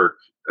work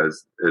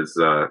has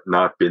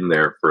not been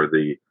there for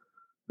the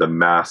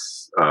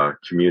mass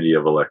community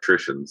of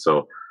electricians.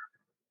 So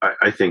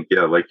I think,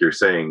 yeah, like you're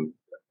saying,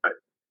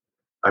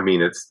 I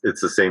mean, it's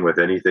the same with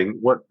anything.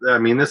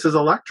 This is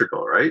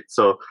electrical, right?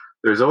 So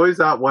there's always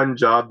that one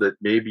job that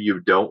maybe you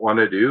don't want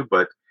to do,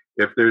 but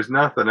if there's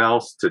nothing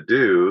else to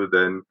do,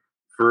 then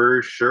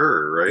for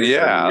sure, right?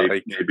 Yeah,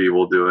 maybe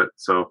we'll do it.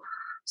 So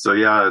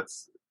yeah,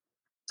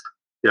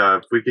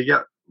 if we could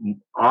get,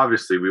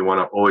 obviously we want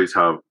to always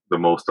have the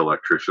most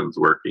electricians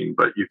working,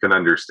 but you can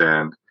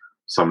understand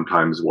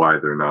sometimes why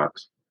they're not.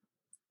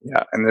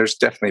 Yeah, and there's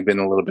definitely been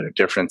a little bit of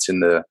difference in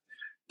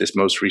this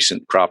most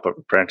recent crop of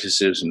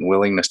apprentices and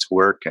willingness to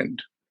work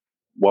and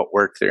what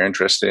work they're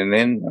interested in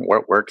and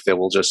what work they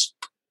will just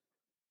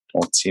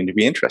don't seem to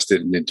be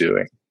interested in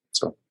doing.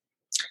 So,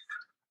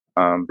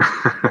 yeah,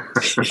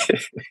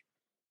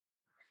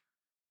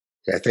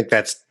 I think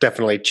that's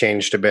definitely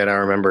changed a bit. I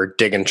remember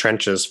digging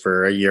trenches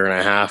for a year and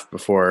a half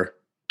before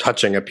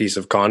touching a piece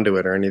of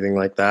conduit or anything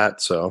like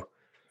that. So,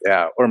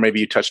 yeah, or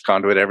maybe you touch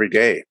conduit every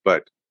day,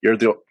 but you're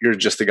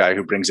just the guy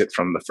who brings it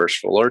from the first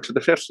floor to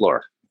the fifth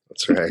floor.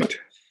 That's right.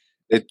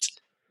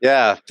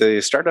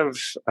 The start of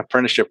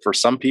apprenticeship for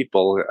some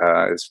people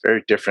is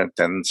very different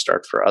than the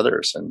start for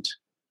others, and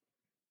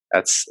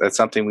that's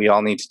something we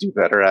all need to do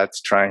better at,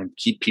 to try and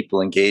keep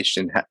people engaged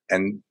and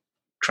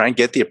try and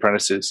get the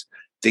apprentices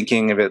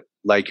thinking of it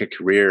like a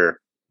career,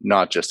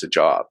 not just a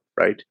job.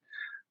 Right?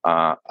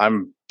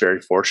 I'm very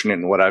fortunate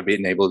in what I've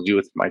been able to do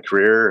with my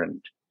career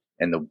and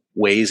the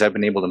ways I've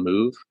been able to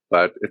move,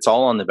 but it's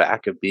all on the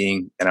back of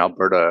being an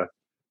Alberta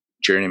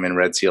journeyman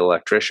Red Seal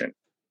electrician,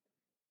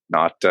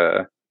 not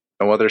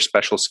no other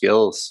special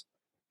skills,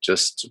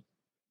 just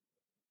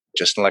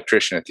an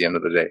electrician at the end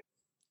of the day.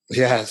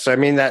 Yeah, so I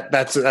mean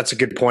that's a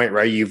good point,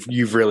 right?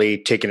 You've really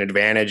taken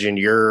advantage in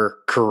your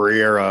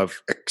career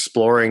of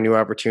exploring new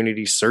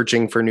opportunities,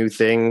 searching for new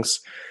things.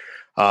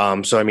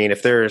 So I mean,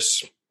 if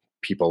there's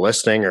people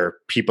listening or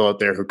people out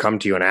there who come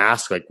to you and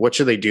ask, like, what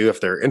should they do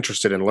if they're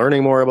interested in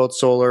learning more about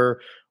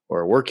solar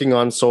or working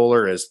on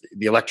solar? Is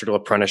the electrical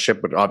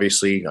apprenticeship would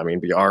obviously,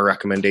 be our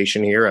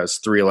recommendation here as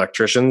 3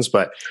 electricians,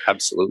 but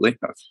absolutely.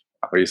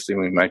 Obviously,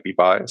 we might be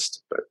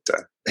biased, but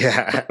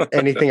yeah.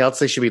 Anything else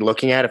they should be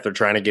looking at if they're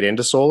trying to get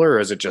into solar, or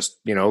is it just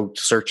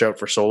search out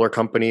for solar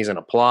companies and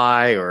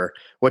apply? Or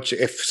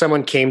if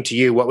someone came to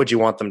you, what would you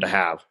want them to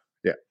have?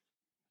 Yeah,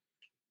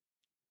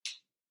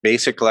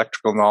 basic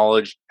electrical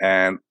knowledge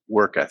and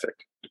work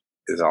ethic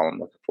is all I'm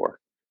looking for.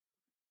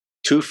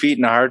 2 feet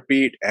in a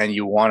heartbeat, and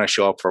you want to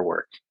show up for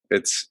work.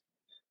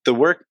 The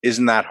work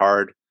isn't that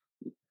hard.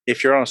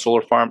 If you're on a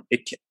solar farm,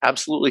 it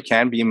absolutely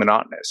can be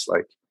monotonous.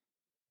 Like,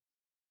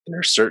 there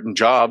are certain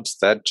jobs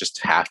that just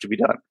have to be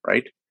done,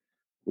 right?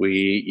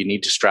 You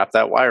need to strap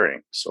that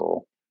wiring.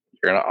 So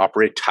you're going to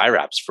operate tie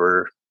wraps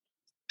for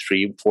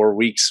 3, 4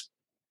 weeks,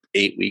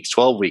 8 weeks,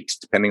 12 weeks,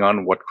 depending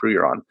on what crew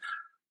you're on.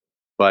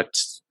 But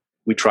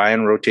we try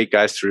and rotate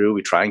guys through.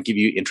 We try and give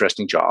you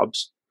interesting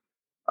jobs.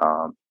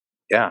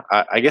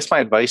 I guess my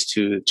advice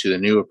to the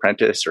new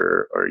apprentice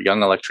or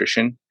young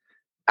electrician,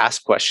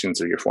 ask questions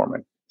of your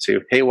foreman. Say,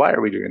 hey, why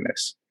are we doing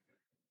this?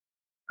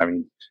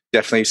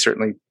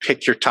 Certainly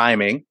pick your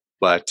timing,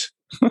 but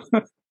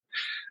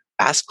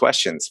ask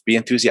questions, be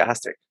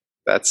enthusiastic.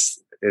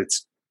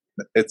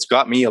 It's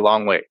got me a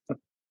long way.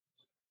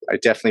 I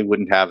definitely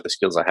wouldn't have the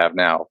skills I have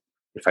now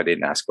if I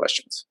didn't ask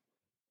questions.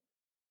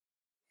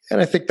 And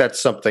I think that's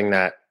something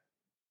that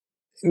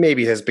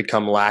maybe has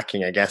become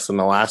lacking, I guess, in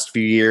the last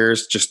few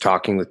years, just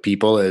talking with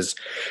people is,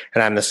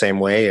 and I'm the same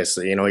way, is,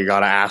 you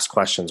got to ask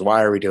questions.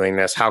 Why are we doing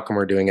this? How come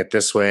we're doing it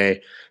this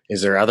way?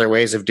 Is there other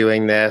ways of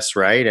doing this?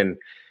 Right. And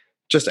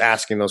just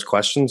asking those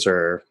questions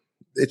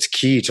it's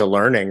key to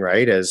learning,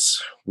 right?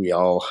 As we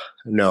all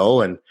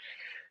know. And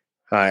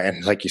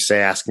like you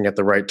say, asking at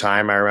the right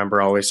time. I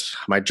remember always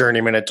my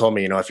journeyman had told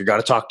me, if you got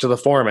to talk to the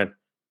foreman,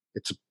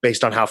 it's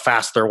based on how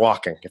fast they're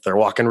walking. If they're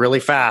walking really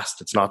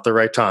fast, it's not the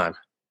right time.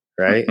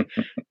 Right?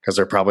 Because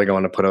they're probably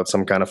going to put out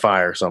some kind of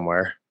fire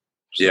somewhere.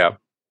 So.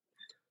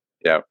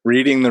 Yeah.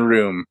 Reading the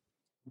room.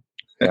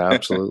 Yeah,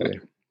 absolutely.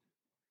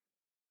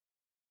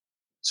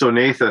 So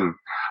Nathan,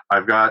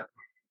 I've got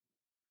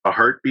a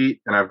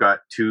heartbeat and I've got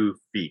 2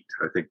 feet.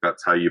 I think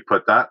that's how you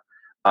put that.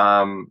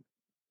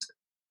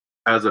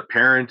 As a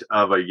parent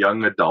of a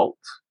young adult,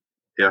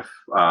 if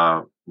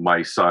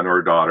my son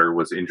or daughter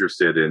was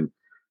interested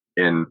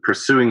in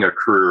pursuing a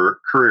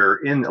career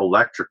in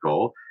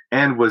electrical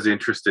and was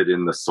interested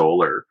in the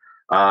solar,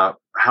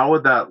 how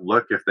would that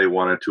look if they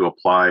wanted to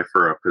apply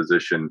for a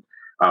position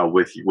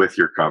with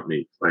your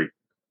company?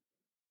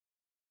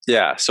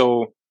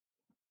 So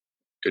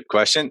good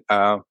question.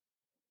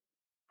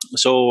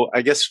 So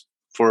I guess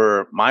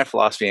for my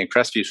philosophy and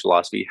Crestview's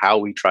philosophy, how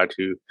we try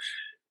to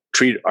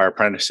treat our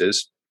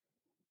apprentices,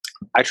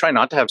 I try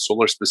not to have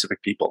solar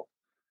specific people.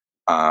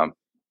 I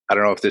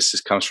don't know if this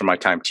comes from my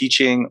time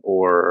teaching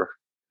or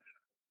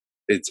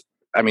it's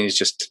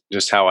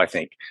just how I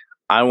think.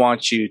 I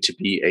want you to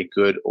be a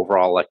good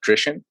overall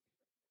electrician,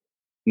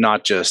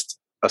 not just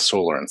a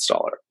solar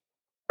installer,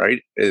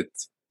 right?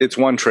 It's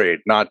one trade,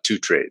 not 2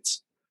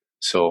 trades.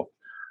 So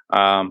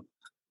I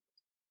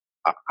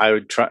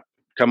would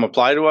come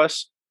apply to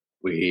us.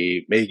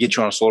 We may get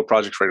you on a solar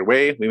project right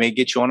away. We may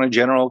get you on a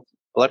general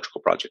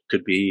electrical project.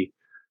 Could be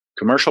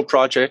commercial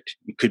project.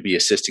 You could be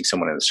assisting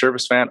someone in the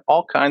service van,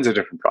 all kinds of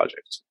different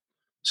projects.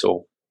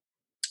 So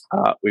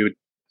we would,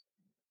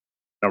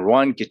 number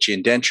one, get you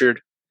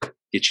indentured, get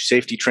you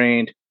safety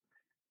trained,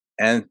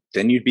 and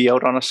then you'd be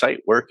out on a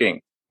site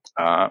working.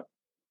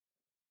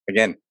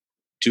 Again,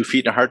 2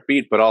 feet and a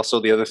heartbeat, but also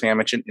the other thing I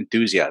mentioned,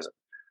 enthusiasm.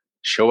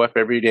 Show up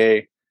every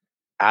day,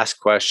 ask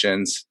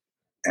questions,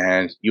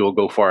 and you will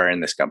go far in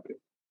this company.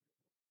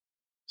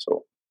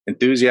 So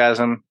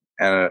enthusiasm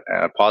and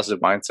a positive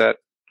mindset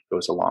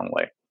goes a long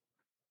way.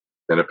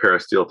 And a pair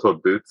of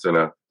steel-toed boots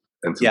and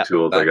some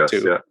tools, I guess.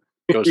 Too. Yeah,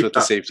 goes with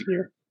the safety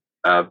gear.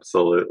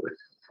 Absolutely.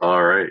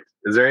 All right.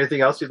 Is there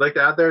anything else you'd like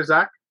to add there,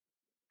 Zach?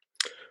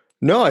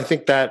 No, I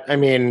think that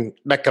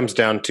comes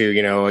down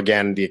to,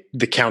 again, the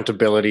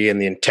accountability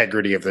and the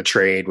integrity of the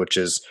trade, which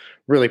is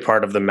really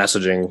part of the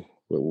messaging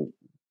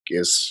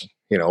is,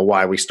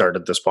 why we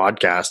started this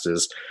podcast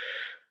is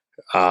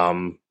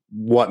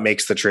what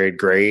makes the trade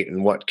great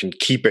and what can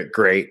keep it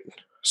great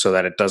so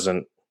that it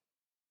doesn't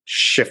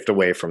shift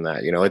away from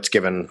that. It's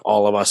given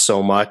all of us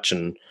so much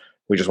and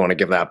we just want to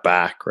give that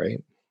back,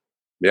 right?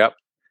 Yep.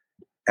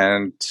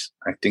 And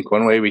I think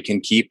one way we can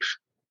keep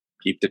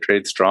the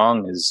trade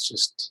strong is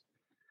just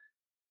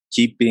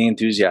keep being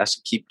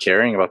enthusiastic, keep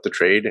caring about the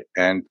trade,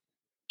 and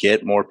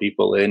get more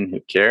people in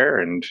who care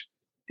and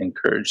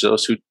encourage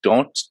those who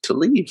don't to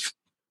leave.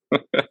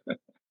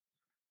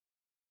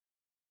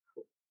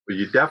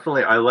 You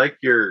definitely, I like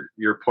your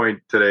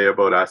point today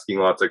about asking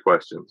lots of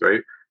questions,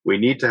 right? We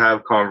need to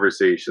have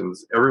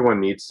conversations. Everyone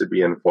needs to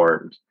be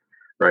informed,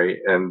 right?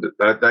 And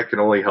that can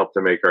only help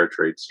to make our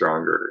trade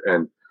stronger.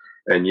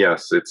 And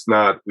yes, it's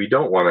not, we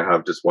don't want to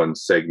have just one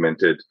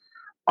segmented,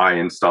 I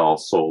install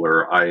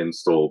solar, I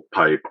install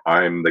pipe,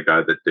 I'm the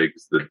guy that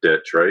digs the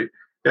ditch, right?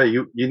 Yeah,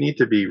 you need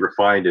to be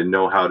refined and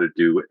know how to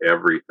do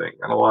everything.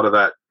 And a lot of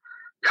that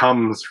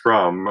comes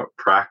from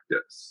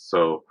practice.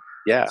 So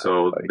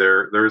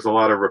there's a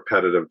lot of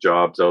repetitive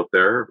jobs out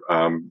there.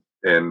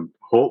 And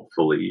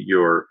hopefully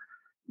you're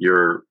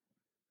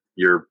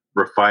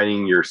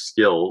refining your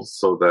skills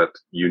so that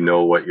you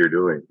know what you're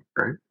doing,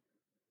 right?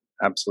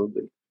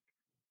 Absolutely.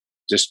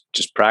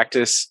 Just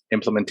practice,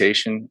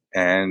 implementation,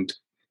 and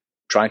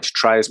trying to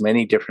try as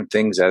many different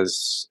things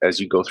as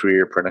you go through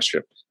your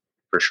apprenticeship,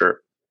 for sure.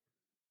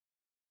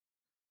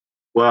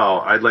 Well,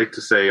 I'd like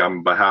to say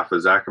on behalf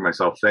of Zach and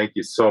myself, thank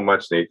you so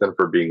much, Nathan,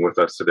 for being with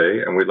us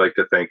today. And we'd like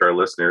to thank our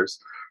listeners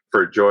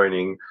for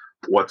joining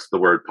What's the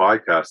Word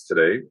podcast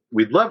today.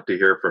 We'd love to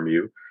hear from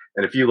you.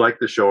 And if you like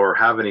the show or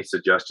have any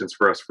suggestions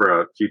for us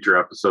for a future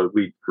episode,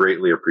 we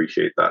greatly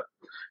appreciate that.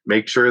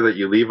 Make sure that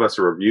you leave us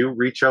a review,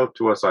 reach out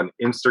to us on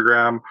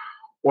Instagram,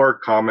 or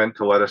comment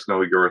to let us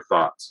know your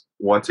thoughts.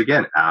 Once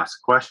again,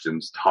 ask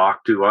questions,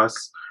 talk to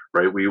us,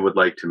 right? We would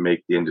like to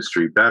make the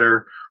industry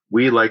better.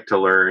 We like to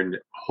learn.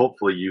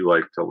 Hopefully you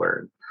like to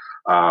learn.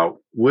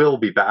 We'll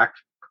be back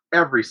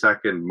every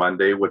second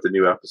Monday with a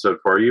new episode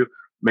for you.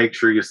 Make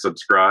sure you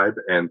subscribe,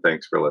 and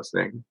thanks for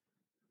listening.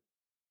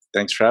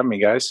 Thanks for having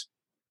me, guys.